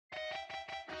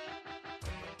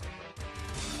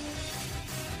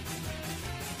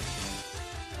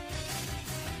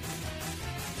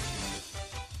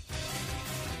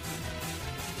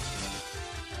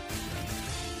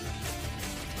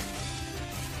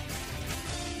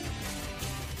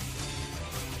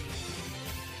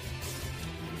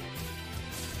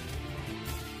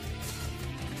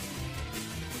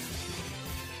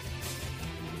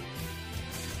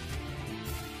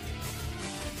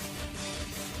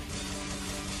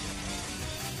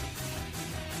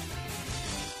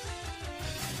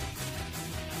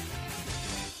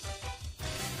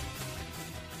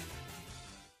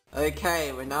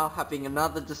Okay, we're now having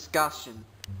another discussion.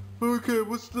 Okay,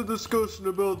 what's the discussion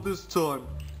about this time?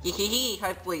 Hehehe,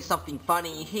 hopefully it's something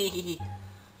funny. Hehehe.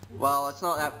 Well, it's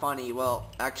not that funny. Well,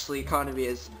 actually it kind of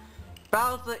is.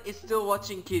 Bowser is still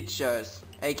watching kids shows,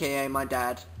 aka my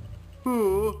dad.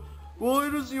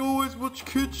 Why does he always watch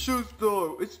kids shows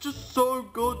though? It's just so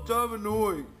goddamn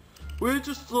annoying. We're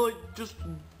just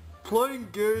playing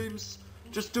games,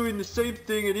 just doing the same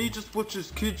thing, and he just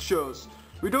watches kids shows.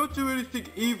 We don't do anything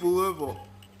evil ever.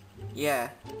 Yeah,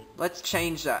 let's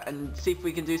change that and see if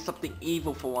we can do something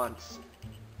evil for once.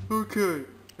 Okay,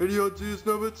 any ideas,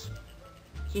 Nabbit?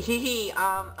 Hehehe,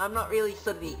 I'm not really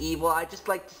suddenly evil, I just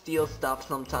like to steal stuff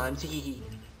sometimes, hehehe.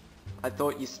 I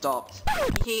thought you stopped.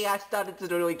 Hehe, I started to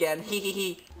do it again,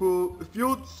 hehehe. Well, if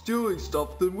you're stealing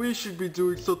stuff, then we should be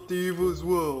doing something evil as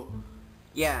well.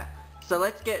 Yeah, so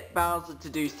let's get Bowser to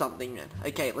do something then.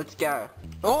 Okay, let's go.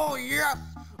 Oh yes!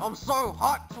 I'm so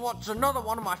hyped to watch another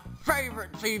one of my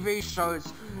favorite TV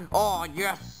shows. Oh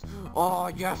yes,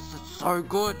 it's so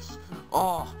good.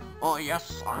 Oh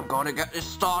yes, I'm gonna get this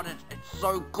started. It's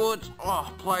so good.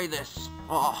 Oh, play this.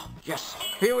 Oh, yes.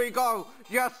 Here we go.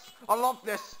 Yes, I love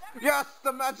this. Yes,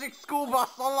 the magic school bus.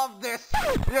 I love this.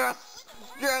 Yes,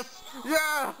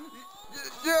 yeah.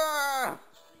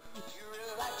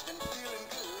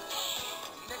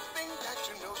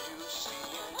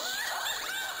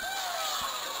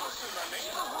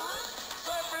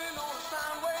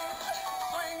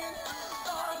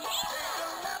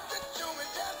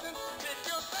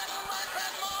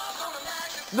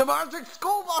 The magic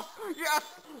school bus! Yes!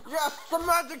 The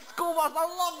magic school bus! I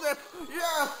love this!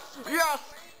 Yes!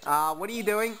 What are you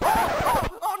doing?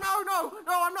 Oh, no,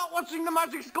 I'm not watching the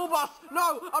magic school bus!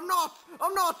 No, I'm not!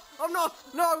 No, I'm not!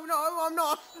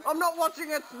 I'm not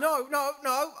watching it! No,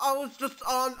 I was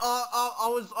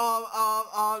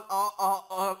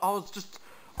just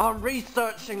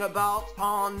researching about,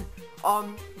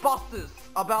 buses,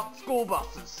 about school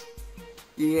buses.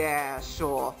 Yeah,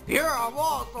 sure. Here I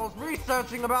was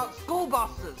researching about school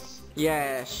buses.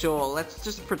 Yeah, sure, let's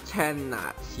just pretend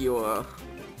that you're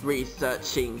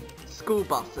researching school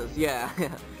buses, yeah.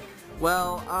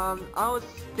 Well, I was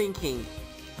thinking,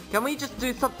 can we just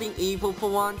do something evil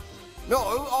for once? No,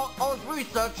 I was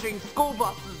researching school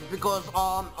buses because,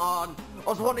 I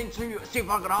was wanting to see if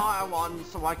I could hire one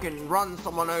so I can run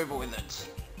someone over with it.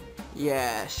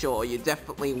 Yeah, sure, you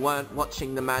definitely weren't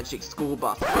watching the magic school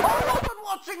bus. I wasn't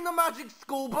watching the magic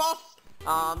school bus!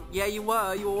 Yeah, you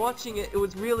were watching it, it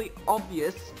was really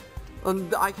obvious.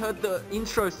 And I heard the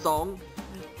intro song.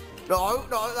 No,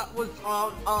 that was,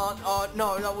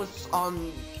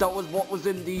 that was what was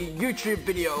in the YouTube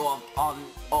video of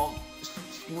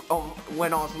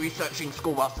when I was researching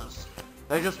school buses.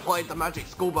 They just played the magic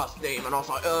school bus theme, and I was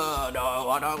like, no,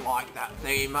 I don't like that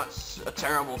theme, that's a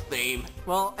terrible theme.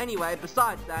 Well, anyway,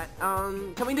 besides that,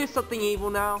 can we do something evil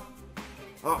now?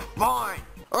 Oh, fine.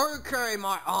 Okay,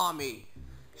 my army.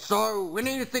 So, we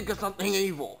need to think of something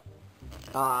evil.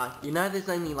 You know there's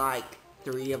only like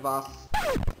 3 of us?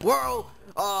 Well,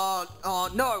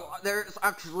 no, there's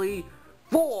actually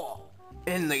 4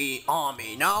 in the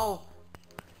army now.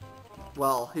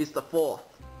 Well, who's the 4th?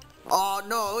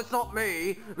 No, it's not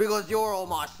me, because you're all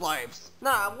my slaves.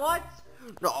 Nah, what?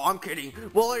 No, I'm kidding.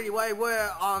 Well, anyway,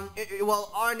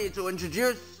 I need to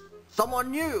introduce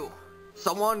someone new,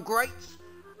 someone great,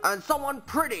 and someone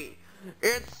pretty.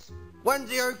 It's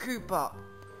Wendy Koopa.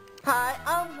 Hi,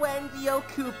 I'm Wendy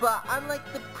Koopa. I'm like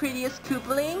the prettiest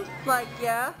Koopaling, like,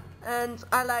 yeah. And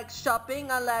I like shopping,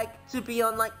 I like to be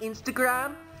on, like,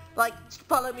 Instagram. Like,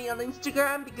 follow me on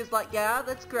Instagram, because, like, yeah,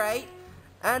 that's great.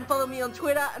 And follow me on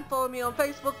Twitter, and follow me on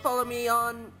Facebook, follow me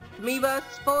on Miiverse,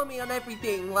 follow me on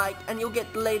everything, like, and you'll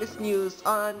get the latest news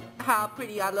on how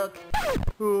pretty I look.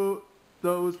 That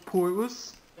was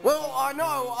pointless. Well, I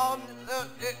know,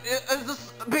 is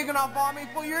this a big enough army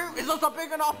for you? Is this a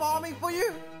big enough army for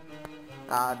you?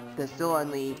 There's still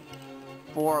only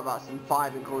 4 of us, and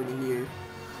 5 including you.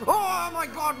 Oh my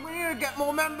god, we need to get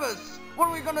more members! What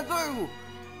are we gonna do?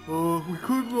 We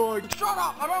could, like... Shut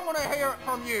up! I don't want to hear it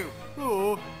from you!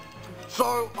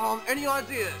 So, any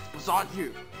ideas besides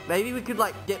you? Maybe we could,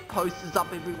 like, get posters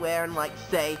up everywhere and, like,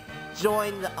 say,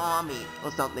 join the army,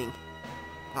 or something.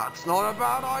 That's not a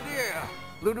bad idea.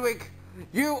 Ludwig,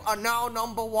 you are now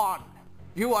number 1.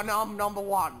 You are now number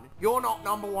 1. You're not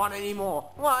number 1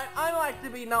 anymore. What? I like to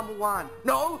be number 1.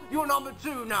 No, you're number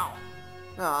 2 now.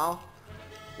 Oh.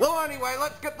 Well, anyway,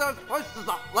 let's get those posters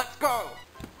up. Let's go.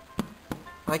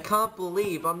 I can't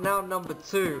believe I'm now number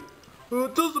 2.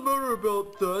 It doesn't matter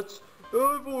about that.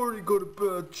 I've already got a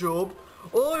bad job.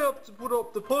 I have to put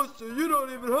up the poster. You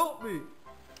don't even help me.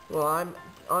 Well,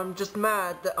 I'm just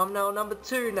mad that I'm now number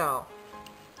 2 now.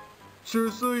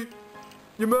 Seriously?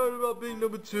 You're mad about being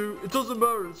number 2? It doesn't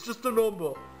matter, it's just a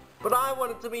number. But I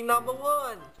wanted to be number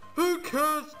 1. Who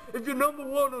cares if you're number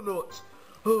 1 or not?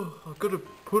 Oh, I've got to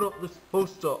put up this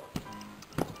poster.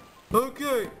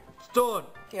 Okay, it's done.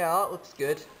 Yeah, that looks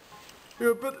good.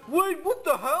 Yeah, but wait, what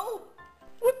the hell?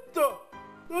 What the?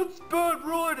 That's bad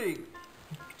writing.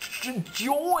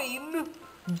 Join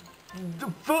the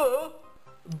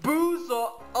Boozer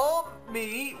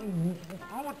Army.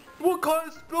 What kind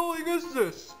of spelling is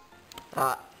this?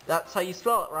 That's how you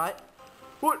spell it, right?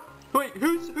 What? Wait,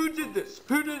 who did this?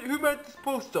 Who made this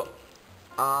poster?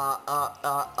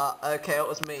 Okay, it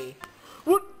was me.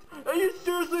 What? Are you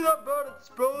seriously that bad at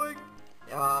spelling?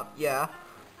 Yeah.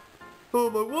 Oh,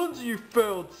 no wonder you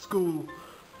failed school.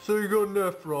 So you got an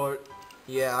F, right?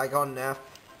 Yeah, I got an F.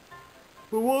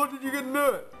 But why did you get an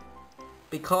F?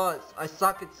 Because I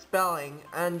suck at spelling,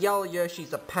 and Yellow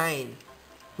Yoshi's a pain.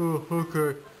 Oh,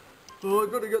 okay. Oh, I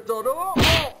gotta get done. Oh,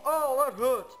 that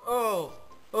hurts. Oh.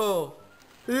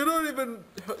 You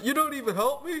don't even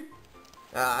help me?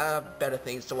 I have better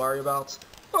things to worry about.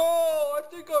 Oh, I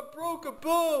think I broke a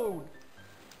bone.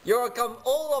 You're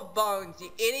all of bones,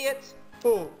 you idiot.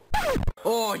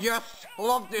 Oh yes,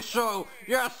 love this show,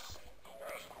 yes.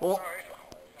 Oh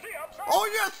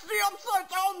yes, the Upside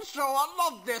Down show, I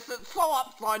love this, it's so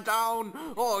upside down.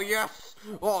 Oh yes,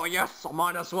 I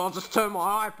might as well just turn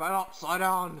my iPad upside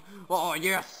down. Oh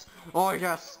yes.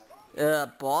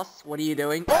 Boss, what are you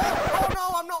doing? Oh no,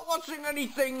 I'm not watching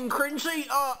anything cringy.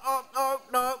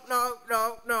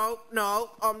 No,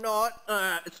 I'm not.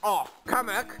 It's off.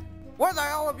 Kamek, where the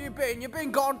hell have you been? You've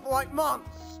been gone for like months.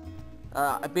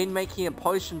 I've been making a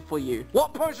potion for you.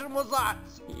 What potion was that?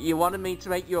 You wanted me to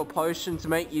make you a potion to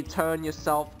make you turn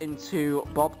yourself into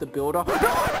Bob the Builder? No,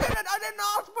 I didn't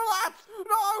ask for that!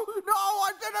 No,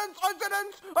 I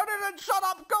didn't, shut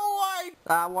up, go away!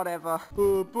 Whatever.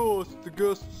 Boss, the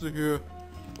guests are here.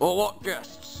 Oh, what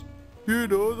guests? You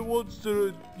know, the ones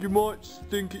that you might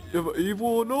think are evil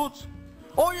or not?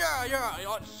 Oh yeah,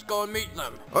 let's go and meet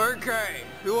them. Okay,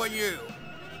 who are you?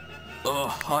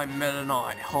 I'm Meta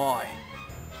Knight, hi.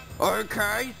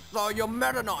 Okay, so you're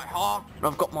Meta Knight, huh?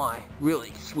 I've got my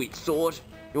really sweet sword.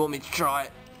 You want me to try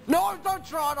it? No, don't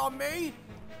try it on me!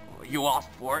 You asked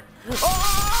for it.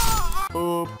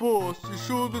 Boss, you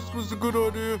sure this was a good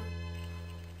idea?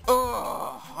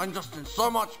 I'm just in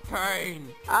so much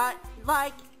pain. I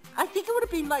think it would have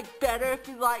been, better if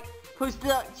you, posted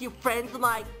it to your friends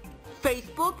on,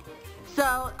 Facebook,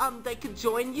 so, they could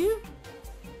join you.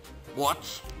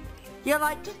 What?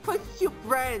 Yeah, just post it to your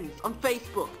friends on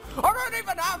Facebook. I don't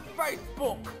even have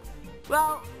Facebook!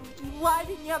 Well, why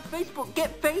didn't you have Facebook?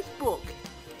 Get Facebook.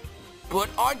 But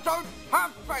I don't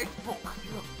have Facebook.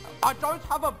 I don't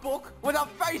have a book with a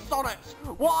face on it.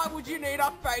 Why would you need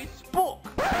a Facebook?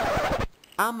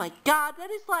 Oh my god,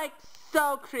 that is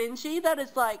so cringy. That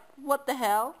is what the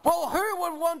hell? Well, who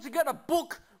would want to get a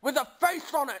book with a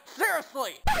face on it?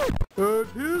 Seriously. And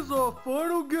here's our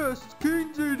final guest,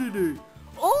 King Dedede.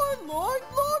 I like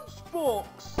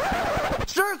lunchbox.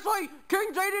 Seriously,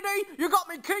 King Dedede? You got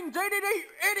me King Dedede, you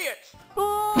idiot.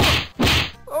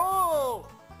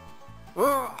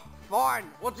 Fine.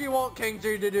 What do you want, King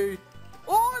Dedede?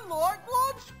 I like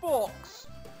lunchbox.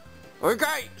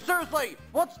 Okay, seriously,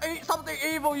 what's something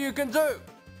evil you can do?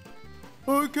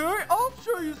 Okay, I'll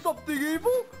show you something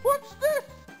evil. What's this?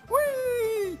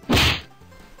 Whee!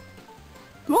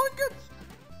 Like it?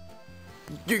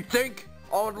 You think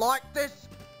I would like this?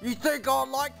 You think I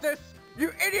would like this?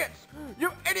 You idiots!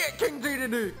 You idiot, King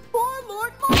Dedede! I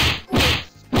like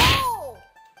lunchbox. Oh,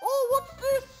 what's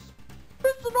this?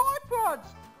 It's an iPad!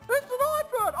 It's an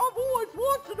iPad! I've always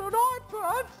wanted an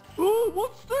iPad! Oh,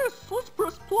 what's this? Let's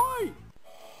press play!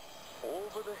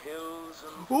 Over the hills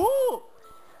and Oh!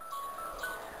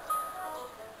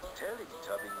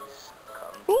 Teletubbies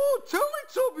come. Oh,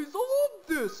 Teletubbies! I love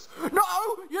this! No!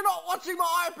 You're not watching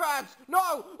my iPad! No!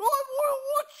 I want to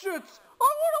watch it! I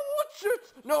want to watch it!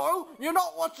 No! You're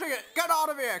not watching it! Get out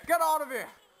of here! Get out of here!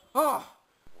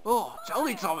 Oh,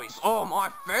 Teletubbies! Oh, my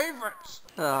favorites!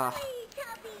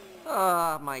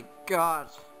 Oh my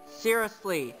god.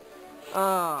 Seriously.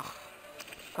 I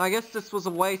guess this was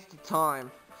a waste of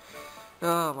time.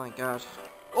 Oh my god.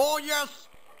 Oh yes!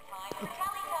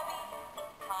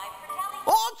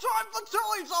 Oh, time for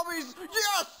Teletubbies!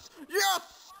 Yes!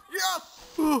 Yes! Yes!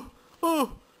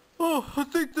 I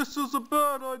think this is a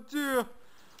bad idea.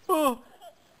 Oh,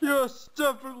 yes,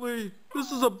 definitely.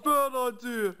 This is a bad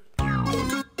idea.